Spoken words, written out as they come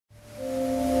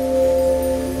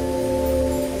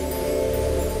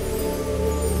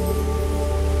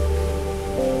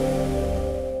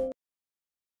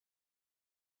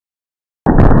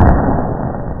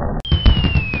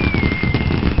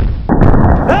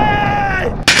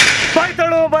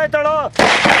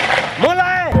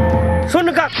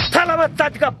का थालामा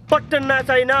चाटीका बटन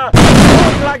छैन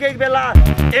भोक लागेको बेला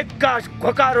एक गाँस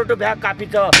खोका रोटो भ्या कापी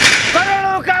छ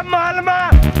करोडौँका महलमा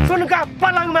सुनका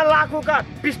पलङमा लाखौँका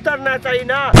बिस्तर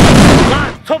छैन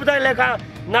लाख छोप्दै लेखा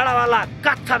नाडावाला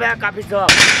काच्छा भ्या कापी छ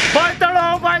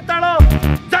बैतडो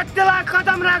जतिलाई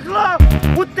कदम राख्लो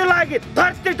उति लागि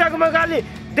धरती टगमगाली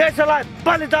देशलाई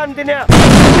बलिदान दिने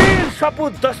वीर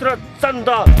सपुत दशरथ चन्द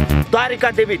द्वारिका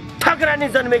देवी ठगरानी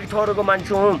जन्मेकी ठहरको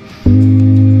मान्छे हुँ।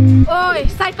 ओए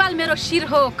साइपाल मेरो शिर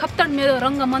हो, खप्तड मेरो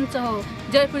रङ्गमञ्च हो।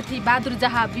 जयपृथ्वी बहादुर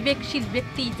जहाँ विवेकशील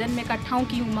व्यक्ति जन्मेका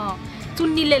ठाउँकी हुँ म।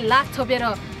 चुन्नीले लास छोपेर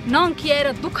नङ खियाएर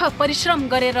दुःख परिश्रम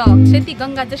गरेर सेती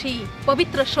गङ्गा जसै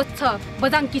पवित्र स्वच्छ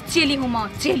बजाङकी चेली हुँ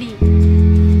म, चेली।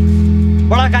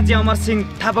 बडाकाजी अमर सिंह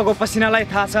थापाको पसिनालाई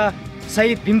थाहा छ।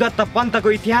 शहीद भीमदत्त पन्तको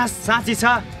इतिहास साँची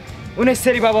छ।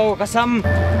 19 बाबाको कसम,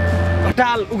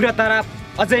 घटाल उग्रतारा,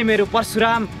 अझै मेरो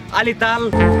परशुराम, आलिताल,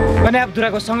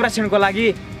 कन्यापधुराको संरक्षणको लागि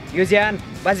यो ज्यान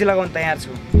बाजी लगाउन तयार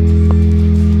छु।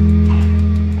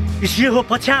 इसी हो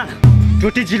पछ्यान,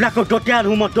 डोटी जिल्लाको डोट्याल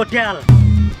हुँ म, डोट्याल।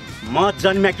 म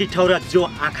जन्मेकी ठौरा जो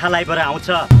आँखालाई बर आउँछ,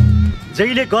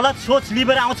 जहिले गलत सोच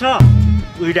लिएर आउँछ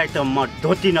उइलाई त म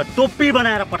धोती न टोपी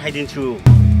बनाएर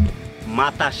पठाइदिन्छु।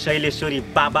 माता शैलेश्वरी,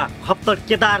 बाबा खप्तड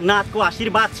केदारनाथको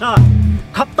आशीर्वाद छ।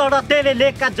 खप्तड तेले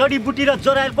लेखका जडीबुटी र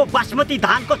जोरायलको बासमती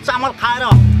धानको चामल खाएर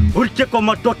हुर्केको म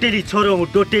डोटेली छोरो हुँ,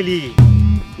 डोटेली।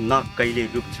 न कहिले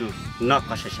रुक्छु न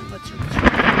कसैसँग झुक्छु।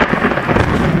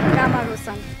 रामा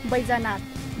रोशन, बैजनाथ,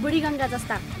 बुढीगङ्गा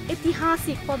जस्ता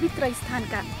ऐतिहासिक पवित्र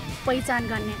स्थानका पहिचान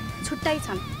गर्ने छुट्टै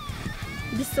छन्।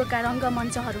 विश्वका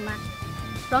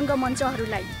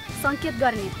रङ्गमञ्चहरूलाई सङ्केत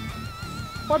गर्ने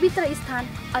पवित्र स्थान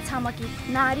अछामकी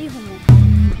नारी हुँ।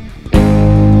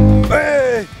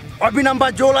 अभिनम्बा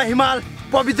जोला हिमाल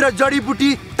पवित्र जडीबुटी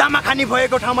तामाखानी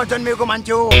भएको ठाउँमा जन्मेको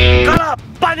मान्छे हो। काला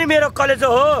पानी मेरो कलेजो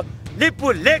हो,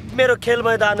 लिपु लेक मेरो खेल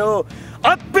मैदान हो।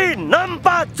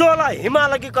 अभिनम्बा जोला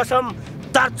हिमालकी कसम,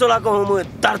 दार्चुलाको हुँ म,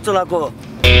 दार्चुलाको।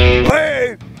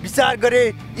 विचार गरे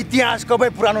इतिहास कबै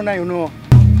पुरानो नै हुनु।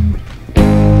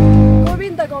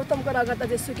 गोविन्द गौतमको रगत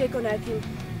अझै सुकेको नै थियो।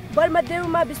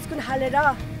 बर्मदेवमा बिस्कुट हालेर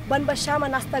वनबसामा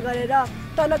नास्ता गरेर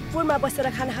टनकपुरमा बसेर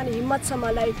खाना खाने हिम्मत छ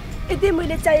मलाई। यदि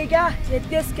मैले चाहिएका यो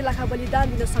देशको लाखा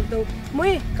बलिदान दिन सक्दौ,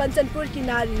 मै कञ्चनपुरकी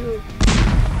नारी हुँ।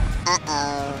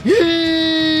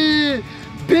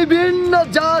 विभिन्न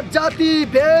जात जाति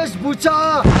वेशभूषा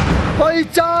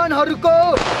पहिचानहरूको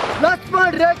लक्ष्मण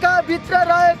रेखा भित्र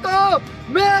रहेको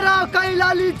मेरो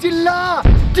कैलाली जिल्ला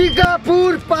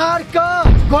टिकापुर पहाडका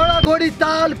घोडाघोडी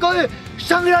तालको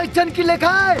संरक्षण की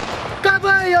लेखाय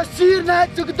कबै यो शिर नै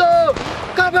चुक्दो,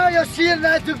 कबै यो शिर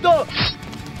नै चुक्दो।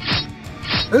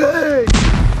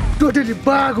 टोटली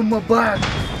बाघ म, बाघ।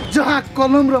 जहाँ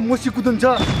कलम र मुसी कुदन्छ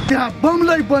त्यहाँ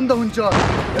बमलाई बन्द हुन्छ।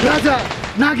 राजा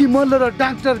नागी मल्ल र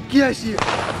डाक्टर केसी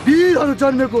वीरहरू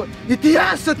जन्मेको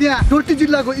इतिहास छ त्यहाँ। डोटी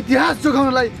जिल्लाको इतिहास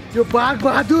जोगाउनलाई यो बाघ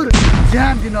बहादुर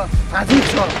ज्यान दिन हाजिर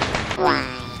छ।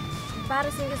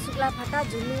 बाह्रसिंगे शुक्ला फाटा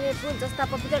झुलिने फुल जस्ता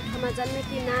पवित्र ठाउँमा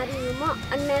जन्मेकी नारी हुँ म,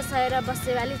 अन्याय सहेर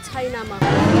बस्नेवाली छैन म।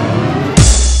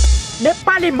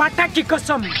 नेपाली माटाकी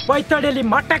कसम, पैतडेली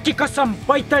माटाकी कसम,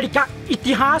 पैतडीका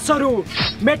इतिहासहरू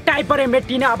मेटाइ परे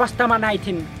मेटिने अवस्थामा नै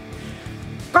थिइन्।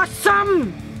 कसम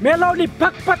मेलौली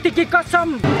भगपतिकी कसम,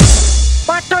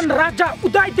 पाटन राजा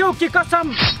उदयदेवकी कसम,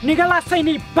 निगला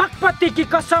सैनी भगपतिकी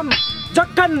कसम,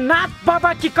 जगन्नाथ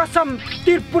बाबा की कसम,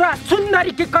 त्रिपुरा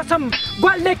सुन्दरी की कसम,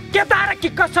 ग्वाल्ने केदार की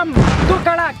कसम,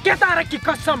 दोगडा केदार की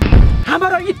कसम।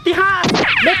 हमारो इतिहास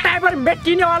मेटाइबर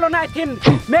मेटिने वालो नै थिइन्।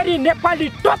 मेरी नेपाली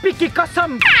टोपी की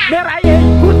कसम, मेरा यही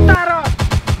कुर्ता र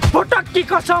भोटक की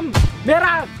कसम,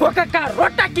 मेरा भोकाका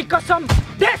रोटा की कसम।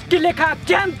 देश की लेखा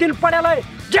ज्यान दिन पड़ेलै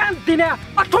ज्यान दिने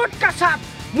अठोट का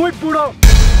साथ मुई बुढो